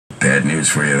Bad news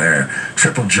for you there.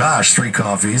 Triple Josh, 3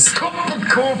 coffees. Cup of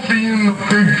coffee in the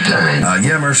big tank.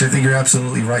 Yeah, Mersh, I think you're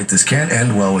absolutely right. This can't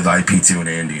end well with IP2 and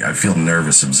Andy. I feel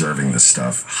nervous observing this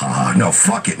stuff. Haha. No,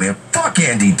 fuck it, man. Fuck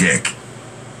Andy Dick.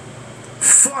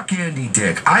 Fuck Andy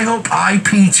Dick. I hope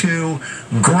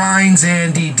IP2 grinds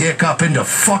Andy Dick up into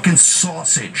fucking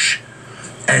sausage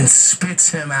and spits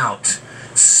him out.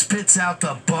 Spits out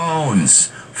the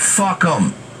bones. Fuck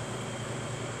him.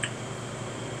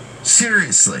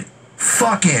 Seriously.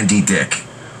 Fuck Andy Dick.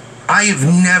 I have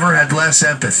never had less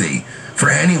empathy for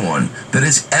anyone that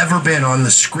has ever been on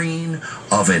the screen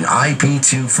of an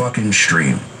IP2 fucking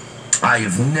stream. I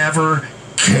have never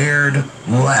cared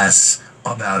less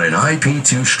about an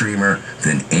IP2 streamer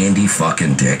than Andy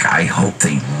fucking Dick. I hope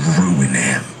they ruin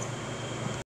him.